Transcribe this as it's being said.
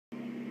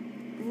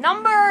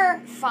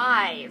Number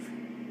 5.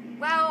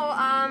 Well,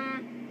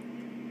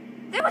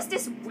 there was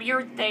this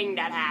weird thing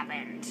that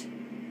happened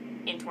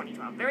in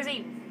 2012. There was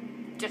a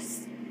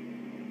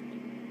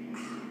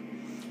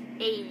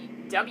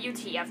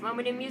WTF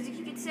moment in music,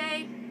 you could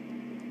say.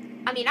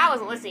 I mean, I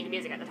wasn't listening to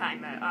music at the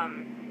time,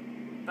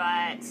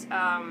 but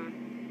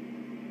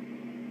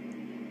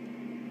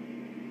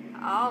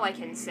all I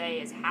can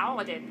say is,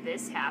 how did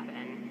this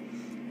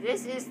happen?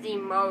 This is the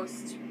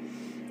most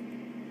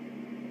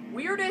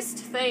weirdest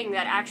thing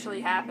that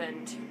actually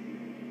happened,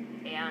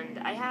 and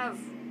I have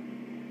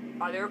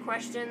other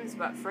questions,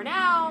 but for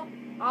now,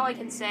 all I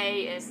can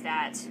say is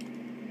that,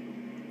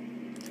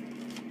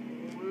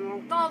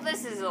 well,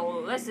 this is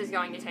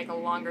going to take a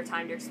longer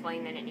time to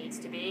explain than it needs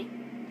to be.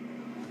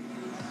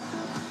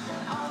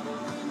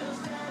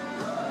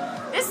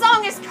 This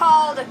song is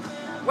called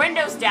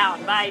Windows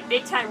Down by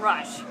Big Time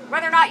Rush.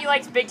 Whether or not you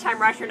liked Big Time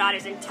Rush or not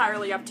is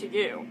entirely up to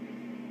you.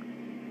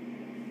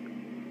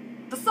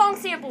 The song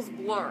samples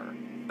Blur,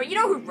 but you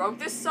know who wrote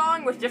this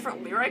song with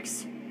different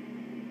lyrics?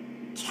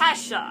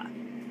 Kesha.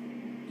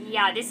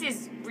 Yeah, this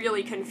is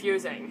really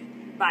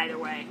confusing, by the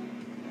way.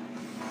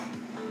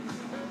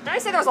 Did I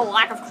say there's a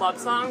lack of club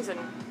songs, and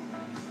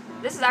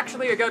this is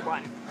actually a good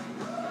one.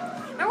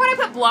 Remember when I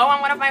put Blow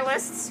on one of my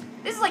lists?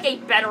 This is like a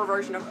better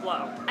version of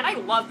Blow, and I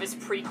love this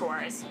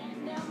pre-chorus.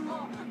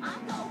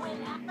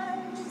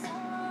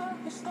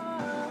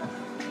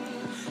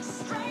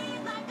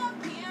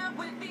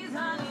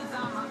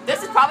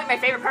 This is probably my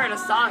favorite part of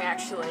the song,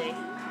 actually.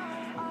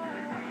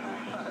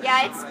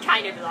 Yeah, it's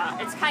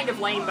kind of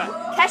lame, but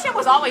Kesha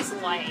was always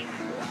lame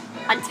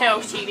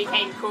until she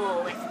became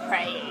cool with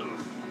Praying.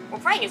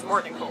 Well, Praying is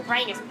more than cool.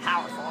 Praying is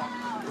powerful.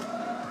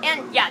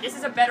 And yeah, this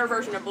is a better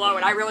version of Blow,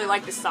 and I really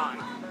like this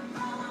song.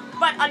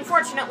 But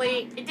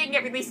unfortunately, it didn't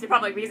get released to the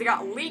public because it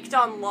got leaked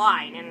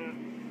online,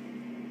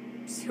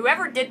 and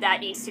whoever did that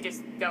needs to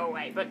just go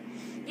away. But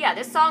yeah,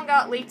 this song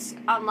got leaked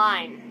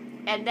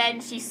online, and then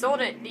she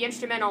sold it, the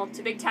instrumental,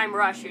 to Big Time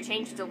Rush, who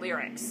changed the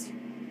lyrics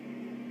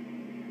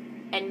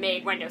and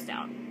made Windows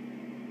Down.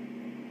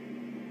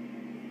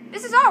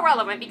 This is all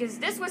relevant because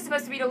this was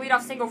supposed to be the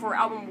lead-off single for her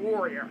album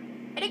Warrior,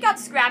 and it got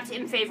scrapped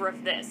in favor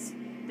of this.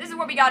 This is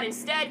what we got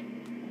instead.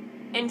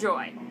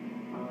 Enjoy.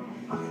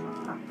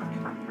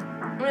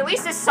 I mean, at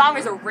least this song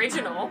is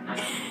original.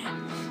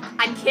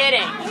 I'm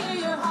kidding.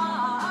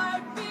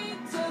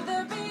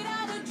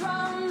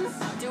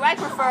 Do I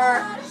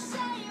prefer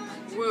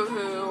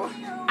Woohoo?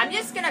 I'm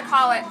just gonna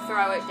call it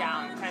Throw It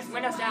Down, because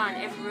Windows Down,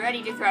 if we're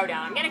ready to throw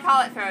down, I'm gonna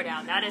call it Throw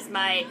Down. That is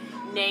my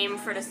name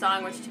for the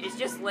song, which is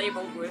just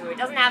labeled Woohoo. It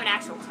doesn't have an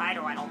actual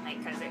title, I don't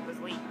think, because it was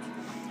leaked.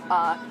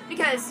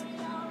 Because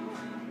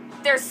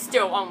there's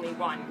still only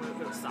one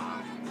Woohoo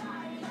song.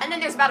 And then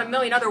there's about a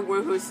million other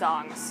Woohoo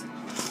songs,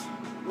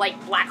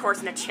 like Black Horse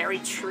and the Cherry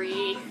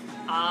Tree,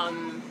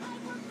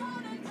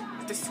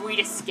 The Sweet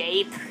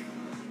Escape,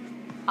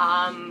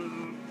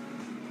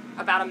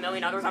 about a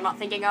million others I'm not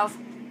thinking of.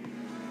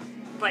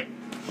 But,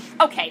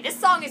 okay, this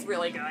song is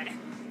really good.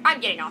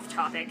 I'm getting off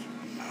topic.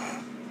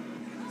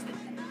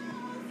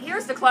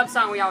 Here's the club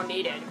song we all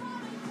needed.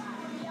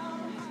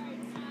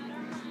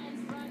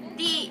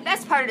 The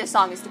best part of this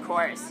song is the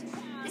chorus.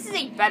 This is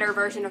a better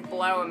version of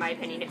Blow, in my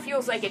opinion. It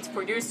feels like it's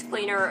produced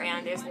cleaner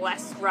and is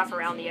less rough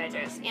around the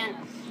edges. And,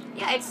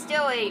 yeah, it's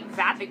still a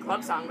vapid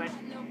club song, but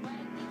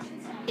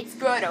it's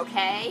good,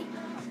 okay?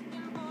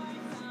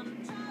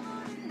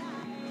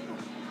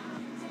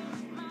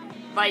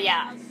 But,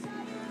 yeah,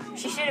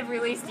 she should have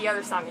released the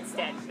other song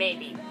instead,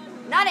 maybe.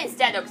 Not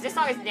instead, though, because this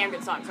song is a damn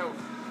good song, so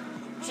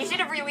she should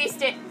have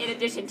released it in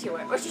addition to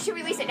it. Or she should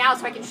release it now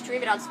so I can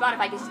stream it on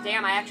Spotify, because,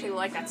 damn, I actually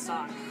like that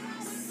song.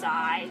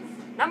 Sigh.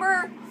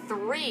 Number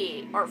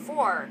 3, or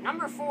 4.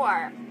 Number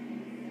 4.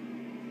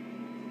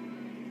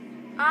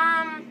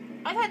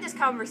 I've had this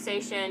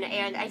conversation,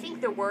 and I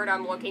think the word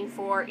I'm looking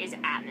for is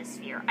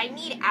atmosphere. I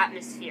need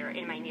atmosphere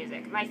in my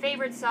music. My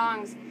favorite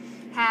songs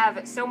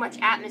have so much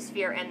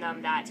atmosphere in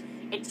them that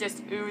it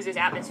just oozes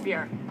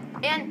atmosphere.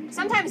 And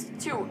sometimes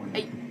to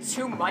a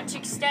too much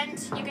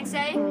extent, you could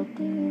say.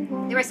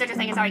 There is such a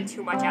thing as having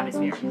too much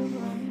atmosphere.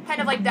 Kind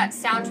of like that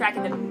soundtrack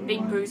in the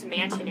Big Boo's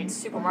mansion in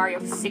Super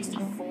Mario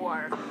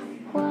 64.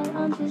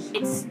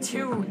 It's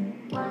too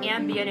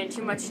ambient and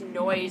too much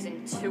noise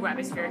and too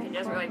atmospheric and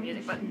doesn't really like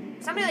music, but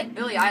somebody like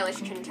Billie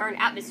Eilish can turn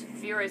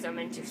atmospherism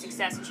into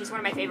success, and she's one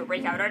of my favorite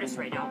breakout artists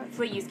right now.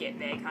 Please get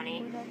big,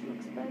 honey.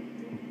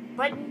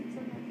 But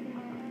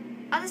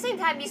at the same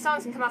time, these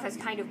songs can come off as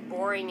kind of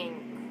boring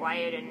and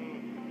quiet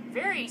and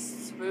very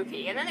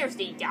spooky. And then there's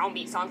the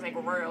downbeat songs like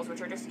Royals,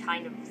 which are just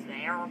kind of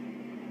there.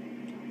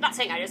 I'm not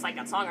saying I just like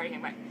that song or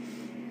anything, but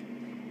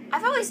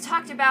I've always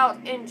talked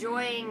about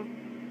enjoying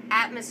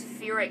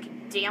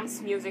atmospheric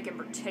dance music in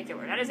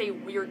particular. That is a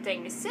weird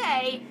thing to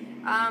say,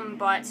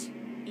 but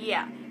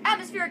yeah.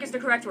 Atmospheric is the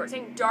correct word.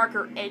 Saying dark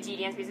or edgy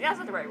dance music, that's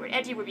not the right word.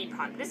 Edgy would be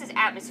punk. This is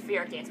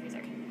atmospheric dance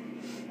music.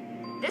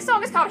 This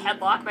song is called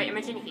Headlock by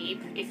Imogen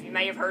Heap, if you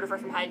may have heard of her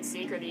from Hide and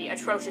Seek, or the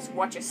atrocious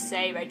What You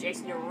Say by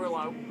Jason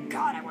Derulo.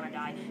 God, I want to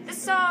die.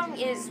 This song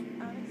is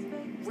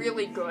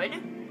really good.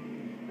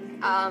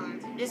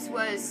 This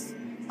was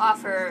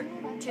off her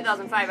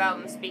 2005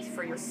 album Speak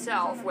For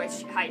Yourself,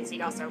 which Hide and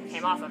Seek also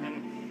came off of,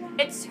 and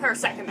it's her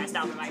second best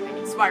album in my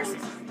opinion. Sparse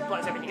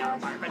blows everything out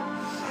of the park, but...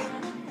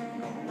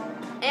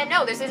 And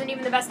no, this isn't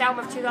even the best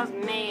album of 2000...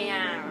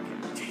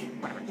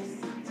 whatever.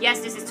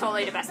 Yes, this is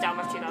totally the best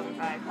album of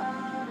 2005.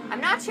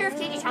 I'm not sure if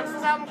Katie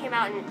Thompson's album came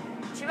out in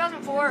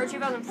 2004 or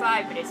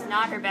 2005, but it's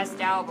not her best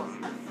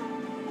album.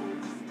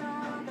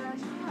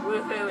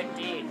 Woohoo,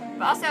 indeed.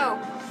 But also,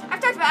 I've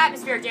talked about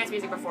atmospheric dance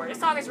music before. This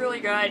song is really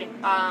good.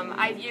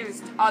 I've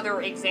used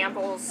other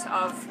examples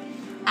of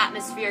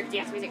atmospheric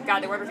dance music.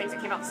 God, there were other things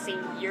that came out the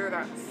same year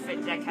that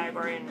fit that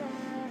category. And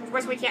of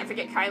course, we can't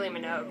forget Kylie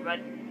Minogue. But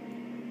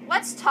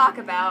let's talk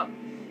about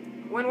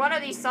when one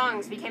of these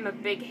songs became a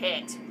big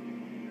hit,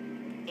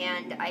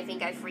 and I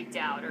think I freaked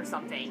out or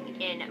something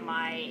in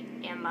my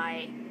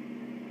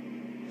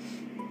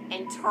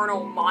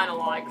internal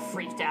monologue.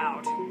 Freaked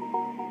out.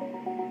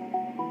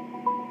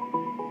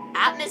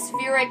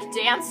 Atmospheric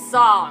dance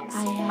songs.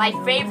 My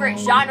favorite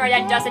genre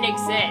that doesn't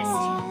exist.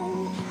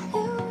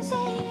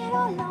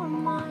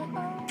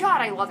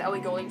 God, I love Ellie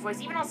Goulding's voice.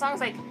 Even on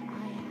songs like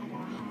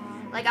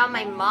On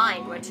My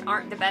Mind, which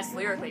aren't the best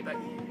lyrically, but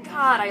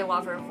God, I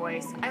love her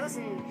voice. I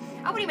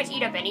pretty much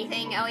eat up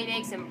anything Ellie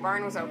makes, and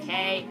Burn was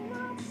okay.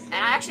 And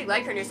I actually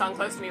like her new song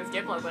Close to Me with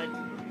Diplo,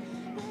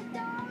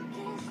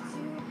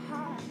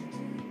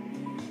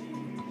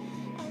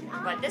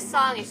 but this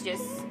song is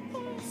just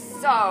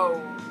so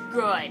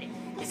good.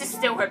 This is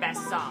still her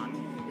best song.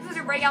 This was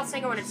her breakout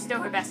single, and it's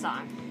still her best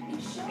song.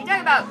 We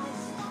talk about...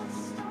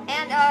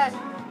 And,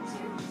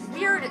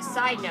 weird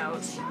side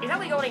note, is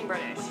Ellie Goulding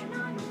British?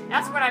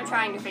 That's what I'm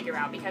trying to figure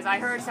out, because I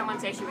heard someone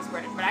say she was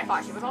British, but I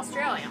thought she was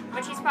Australian.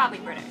 But she's probably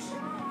British.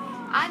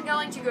 I'm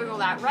going to Google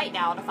that right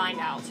now to find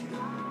out,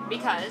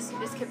 because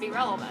this could be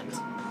relevant.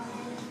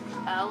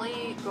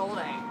 Ellie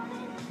Goulding.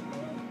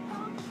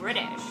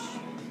 British.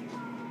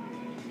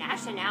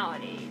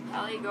 Nationality.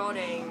 Ellie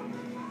Goulding.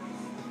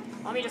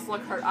 Let me just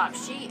look her up.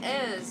 She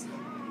is,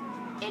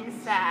 in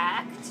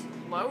fact,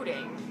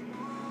 loading.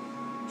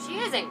 She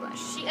is English.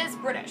 She is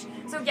British.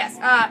 So yes,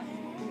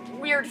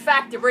 weird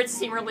fact, the Brits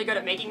seem really good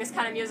at making this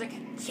kind of music.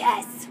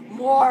 Yes!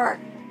 More!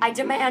 I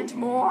demand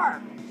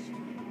more!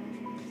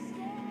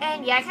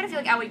 And yeah, I kind of feel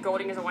like Ellie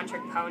Goulding is a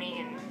one-trick pony,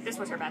 and this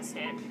was her best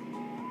hit.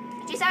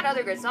 She's had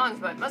other good songs,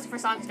 but most of her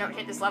songs don't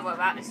hit this level of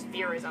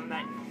atmospherism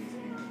that...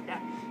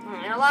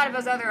 And a lot of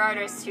those other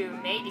artists who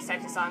made these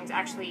types of songs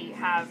actually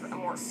have a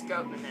more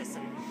scope than this,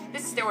 and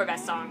this is still her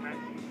best song, but...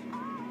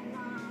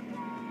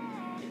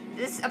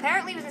 This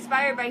apparently was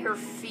inspired by her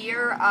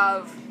fear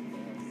of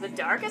the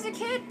dark as a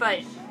kid,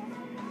 but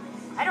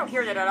I don't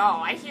hear that at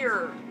all. I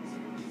hear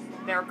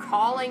they're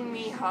calling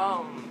me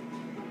home.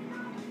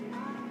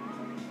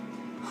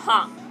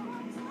 Huh.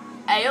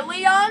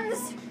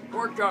 Aliens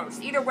or ghosts?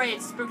 Either way,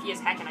 it's spooky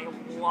as heck, and I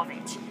love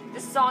it.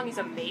 This song is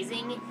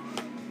amazing,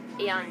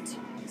 and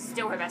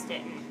still her best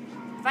hit.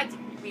 In fact,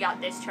 we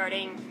got this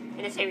charting.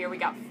 In the same year, we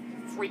got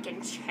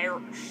freaking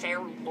Cher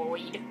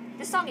Lloyd.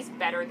 This song is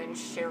better than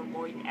Cher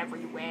Lloyd in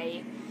every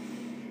way.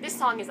 This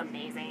song is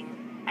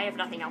amazing. I have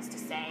nothing else to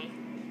say.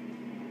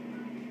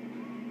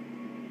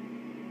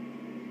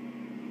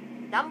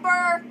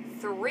 Number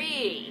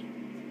 3.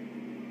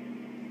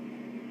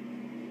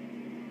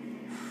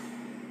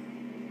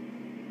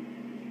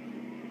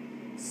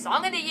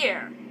 Song of the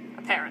year,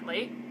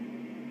 apparently.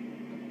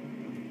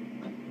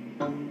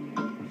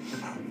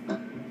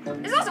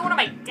 This is also one of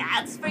my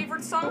dad's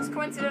favorite songs,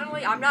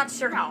 coincidentally. I'm not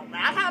sure how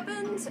that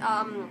happened.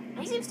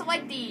 He seems to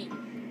like the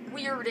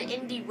weird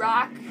indie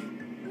rock,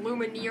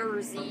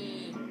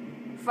 Lumineers-y,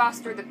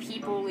 Foster the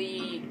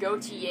People-y,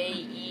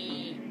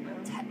 Gautier-y,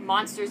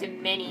 Monsters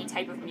and Men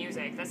type of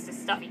music. That's the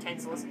stuff he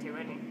tends to listen to.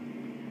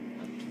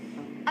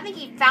 And I think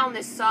he found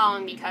this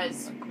song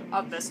because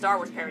of the Star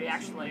Wars parody,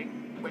 actually,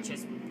 which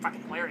is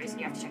fucking hilarious, and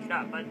you have to check it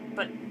out.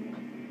 But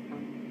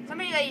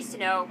somebody that I used to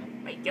know,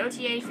 like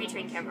Gautier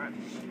featuring Kimbra.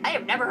 I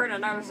have never heard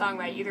another song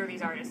by either of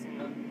these artists.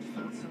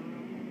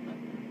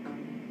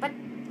 But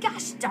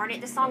gosh darn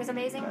it, this song is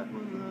amazing.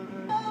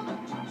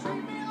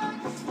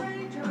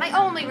 My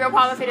only real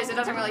problem with it is it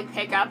doesn't really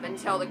pick up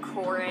until the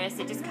chorus.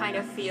 It just kind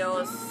of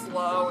feels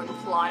slow and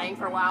plodding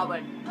for a while,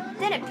 but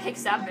then it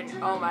picks up and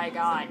oh my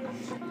god.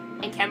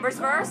 In Kimbra's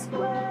verse,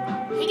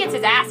 he gets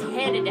his ass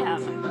handed to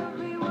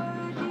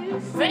him.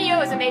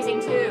 Video is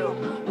amazing too.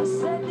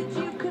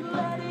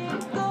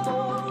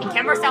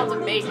 Kimbra sounds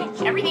amazing.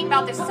 Everything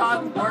about this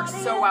song works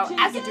so well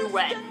as a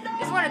duet.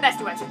 This is one of the best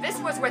duets. If this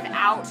was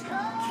without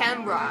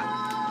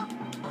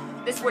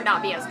Kimbra, this would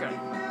not be as good.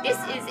 This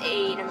is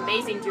an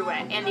amazing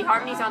duet, and the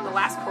harmonies on the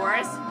last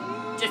chorus,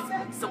 just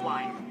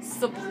sublime.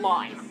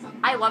 Sublime.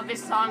 I love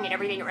this song and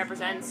everything it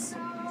represents,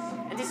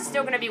 and this is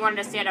still going to be one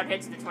of the standout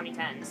hits of the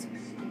 2010s.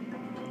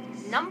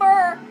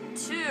 Number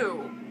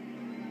 2.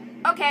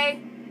 Okay,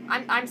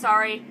 I'm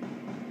sorry.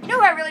 You know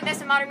who I really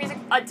miss in modern music?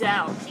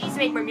 Adele. She needs to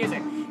make more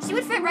music. She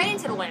would fit right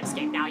into the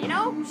landscape now, you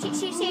know?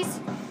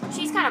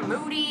 She's kind of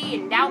moody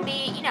and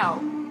downbeat, you know.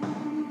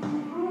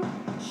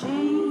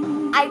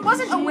 I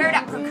wasn't aware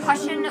that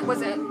percussion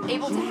was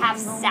able to have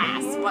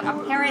sass, but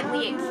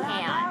apparently it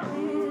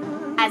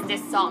can, as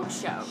this song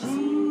shows.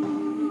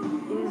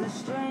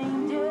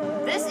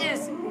 This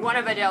is one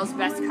of Adele's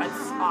best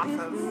cuts off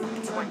of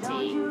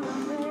 21.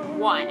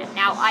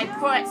 Now, I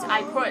put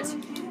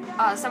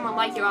Someone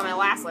Like You on my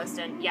last list,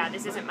 and yeah,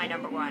 this isn't my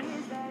number one.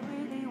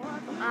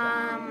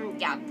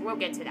 Yeah, we'll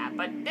get to that,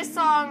 but this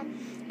song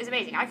is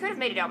amazing. I could have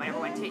made Adele my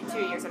number one 2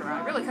 years in a row.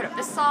 I really could have.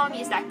 This song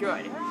is that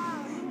good.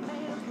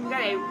 It's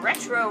got a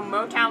retro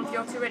Motown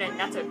feel to it, and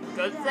that's a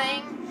good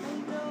thing.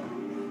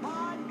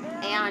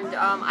 And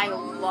I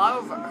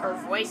love her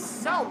voice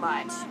so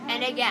much.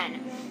 And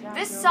again,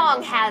 this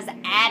song has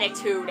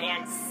attitude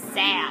and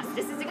sass.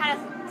 This is the kind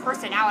of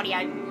personality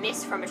I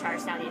miss from a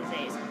Charlestown these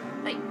days.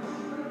 Like,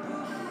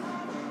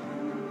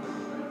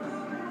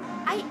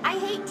 I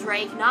hate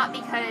Drake not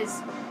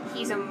because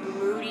he's a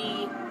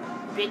moody,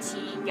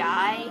 bitchy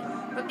guy,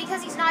 but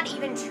because he's not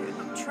even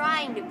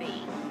trying to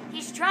be.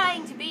 He's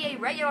trying to be a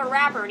regular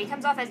rapper, and he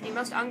comes off as the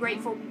most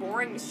ungrateful,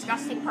 boring,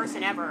 disgusting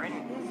person ever,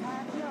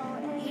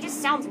 and he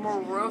just sounds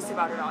morose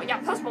about it all. Yeah,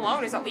 Post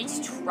Malone is at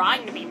least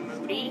trying to be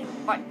moody,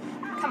 but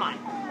come on.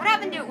 What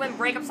happened to it when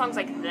breakup songs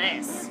like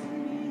this?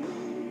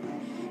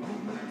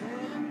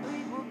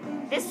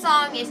 This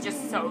song is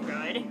just so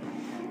good.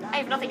 I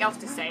have nothing else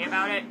to say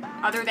about it,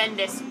 other than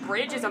this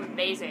bridge is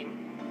amazing.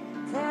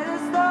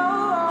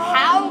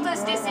 How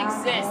does this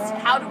exist?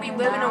 How do we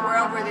live in a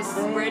world where this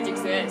bridge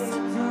exists?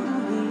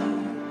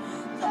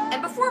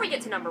 And before we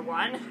get to number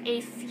one,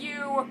 a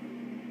few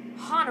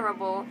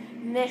honorable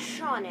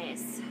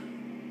mentions.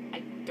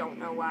 I don't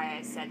know why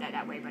I said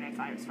that way, but I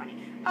thought it was funny.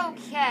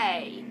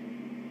 Okay.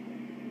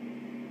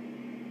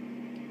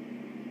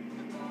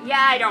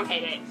 Yeah, I don't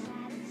hate it.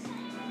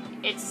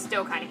 It's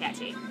still kind of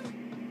catchy.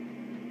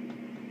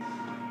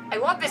 I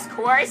love this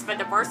chorus, but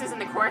the verses in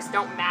the chorus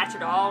don't match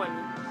at all, and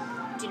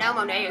Janelle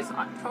Monáe is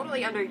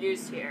totally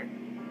underused here.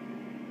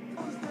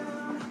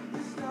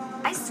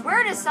 I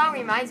swear this song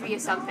reminds me of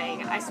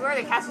something. I swear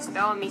the Cast a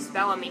Spell on Me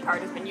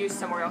part has been used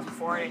somewhere else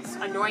before, and it's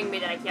annoying me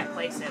that I can't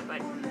place it,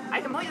 but I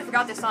completely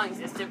forgot this song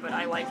existed, but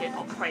I like it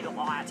quite a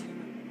lot.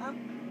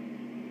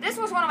 This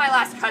was one of my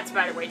last cuts,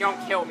 by the way, don't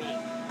kill me.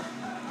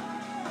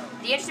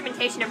 The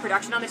instrumentation and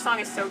production on this song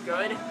is so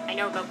good. I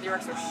know the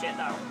lyrics are shit,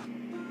 though.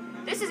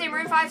 This is a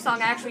Maroon 5 song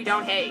I actually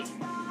don't hate.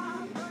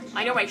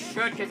 I know I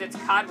should, because it's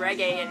COD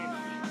reggae, and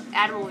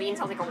Adam Levine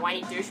sounds like a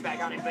whiny douchebag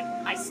on it, but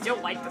I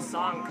still like the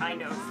song,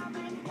 kind of.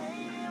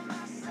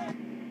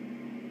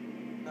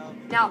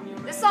 Now,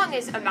 this song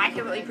is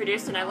immaculately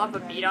produced, and I love the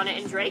beat on it,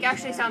 and Drake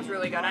actually sounds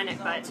really good on it,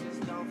 but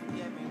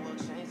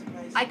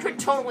I could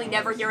totally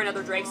never hear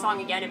another Drake song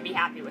again and be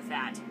happy with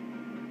that.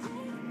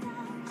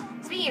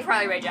 Speaking of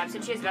Carly Rae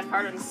Jepsen, she has the best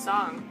part of this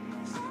song.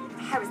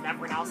 I was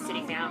never an Owl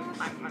City fan.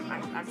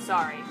 I'm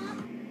sorry.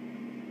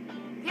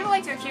 People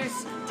like to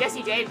accuse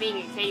Jessie J of being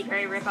a Katy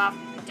Perry ripoff.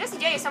 Jessie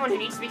J is someone who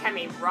needs to become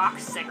a rock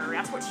singer.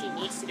 That's what she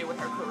needs to do with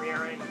her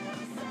career. And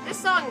this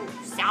song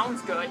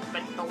sounds good,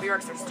 but the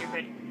lyrics are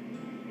stupid.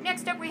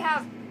 Next up, we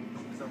have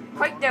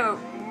quite the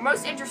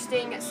most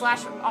interesting /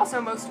 also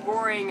most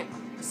boring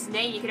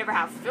name you could ever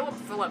have, Philip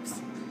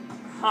Phillips.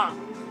 Huh.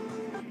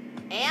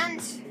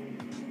 And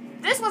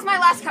this was my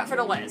last cut for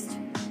the list.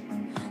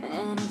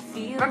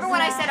 Remember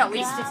when I said at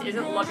least it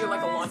isn't Love You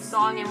Like a Love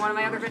Song in one of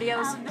my other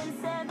videos?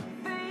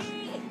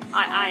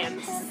 I am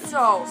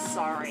so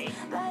sorry.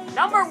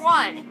 Number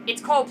one,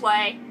 it's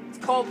Coldplay. It's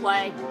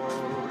Coldplay.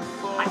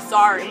 I'm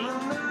sorry.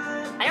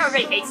 I know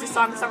everybody hates this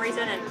song for some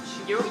reason, and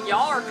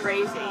y'all are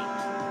crazy.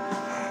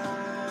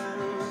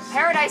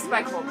 Paradise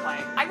by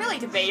Coldplay. I really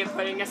debated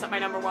putting this at my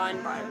number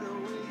one, but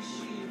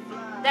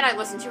then I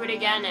listened to it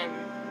again,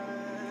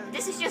 and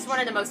this is just one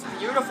of the most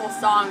beautiful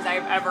songs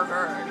I've ever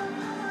heard.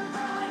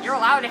 You're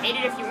allowed to hate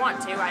it if you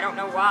want to. I don't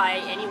know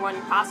why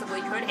anyone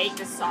possibly could hate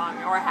this song,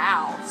 or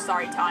how.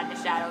 Sorry, Todd in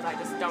the Shadows, I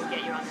just don't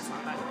get you on this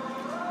one, but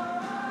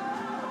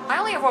I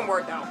only have one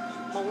word, though.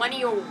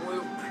 Millennial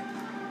Loop.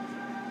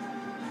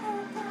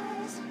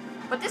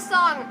 But this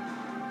song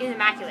is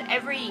immaculate.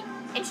 Every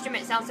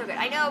instrument sounds so good.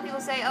 I know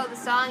people say, oh, the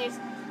song is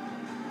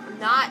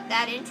not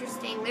that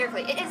interesting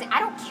lyrically. It isn't. I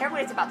don't care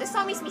what it's about. This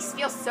song makes me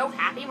feel so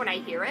happy when I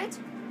hear it.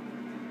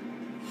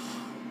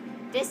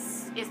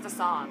 This is the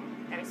song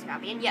that makes me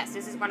happy. And yes,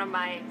 this is one of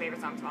my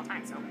favorite songs of all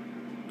time, so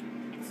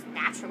it's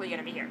naturally going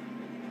to be here.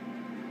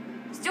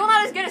 Still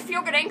not as good as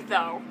Feel Good Inc.,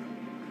 though.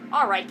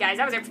 Alright, guys,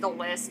 that was it for the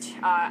list.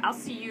 I'll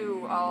see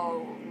you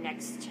all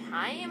next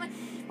time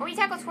when we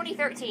tackle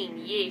 2013.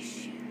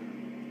 Yeesh.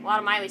 A lot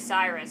of Miley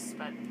Cyrus,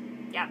 but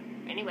yeah.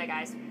 Anyway,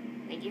 guys,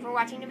 thank you for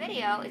watching the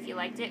video. If you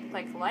liked it,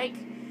 click like,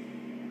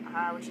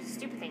 which is a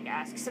stupid thing to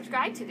ask.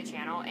 Subscribe to the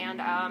channel,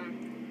 and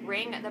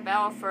ring the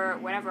bell for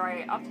whenever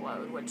I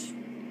upload, which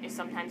is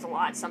sometimes a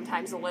lot,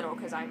 sometimes a little,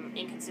 because I'm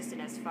inconsistent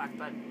as fuck.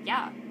 But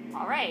yeah,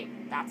 alright,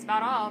 that's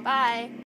about all. Bye.